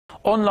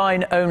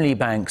Online-only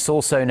banks,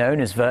 also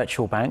known as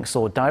virtual banks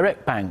or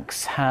direct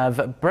banks,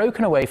 have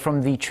broken away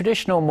from the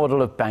traditional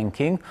model of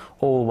banking,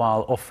 all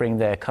while offering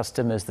their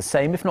customers the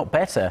same, if not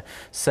better,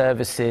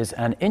 services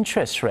and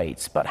interest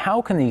rates. But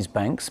how can these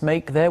banks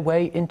make their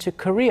way into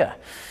Korea?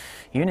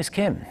 Eunice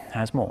Kim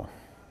has more.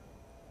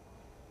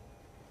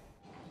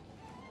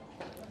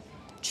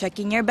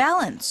 Checking your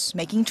balance,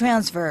 making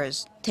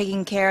transfers,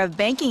 taking care of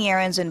banking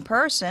errands in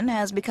person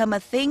has become a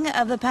thing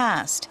of the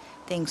past,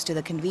 thanks to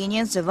the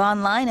convenience of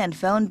online and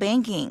phone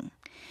banking.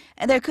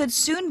 And there could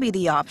soon be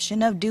the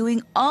option of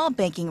doing all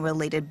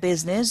banking-related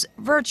business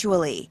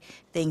virtually,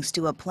 thanks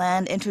to a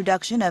planned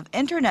introduction of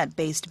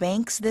internet-based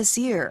banks this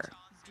year.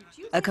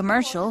 A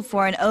commercial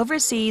for an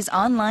overseas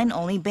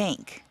online-only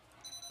bank.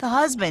 The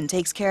husband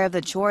takes care of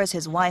the chores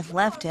his wife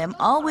left him,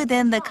 all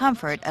within the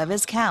comfort of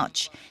his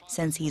couch,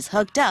 since he's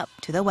hooked up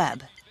to the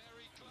web.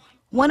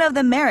 One of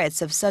the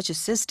merits of such a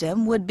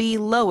system would be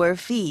lower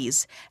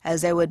fees,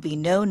 as there would be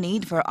no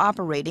need for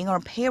operating or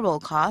payroll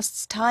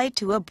costs tied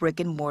to a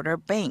brick-and-mortar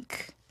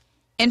bank.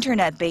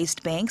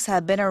 Internet-based banks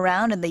have been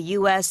around in the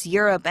U.S.,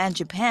 Europe, and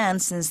Japan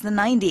since the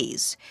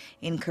 90s.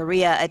 In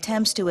Korea,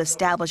 attempts to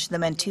establish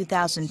them in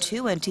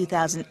 2002 and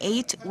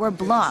 2008 were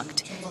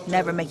blocked,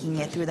 never making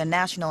it through the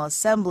National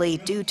Assembly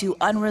due to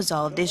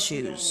unresolved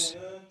issues.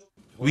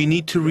 We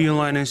need to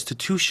realign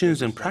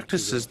institutions and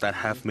practices that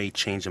have made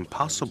change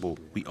impossible.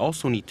 We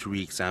also need to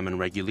re-examine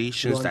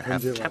regulations that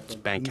have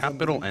kept bank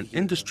capital and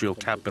industrial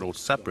capital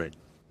separate.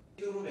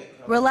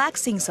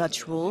 Relaxing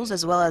such rules,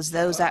 as well as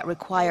those that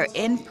require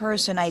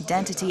in-person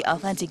identity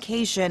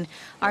authentication,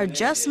 are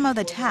just some of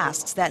the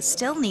tasks that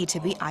still need to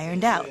be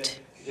ironed out.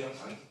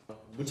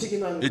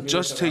 It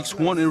just takes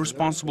one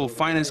irresponsible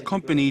finance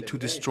company to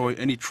destroy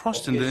any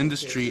trust in the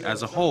industry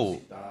as a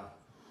whole.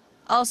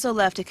 Also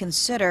left to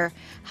consider,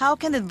 how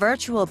can the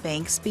virtual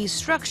banks be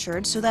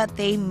structured so that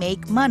they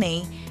make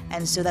money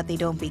and so that they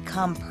don't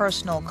become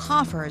personal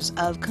coffers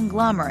of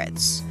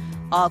conglomerates?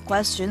 All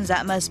questions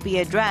that must be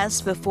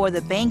addressed before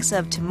the banks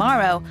of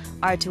tomorrow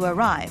are to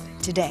arrive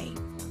today.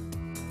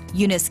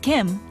 Eunice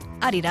Kim,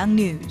 Arirang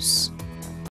News.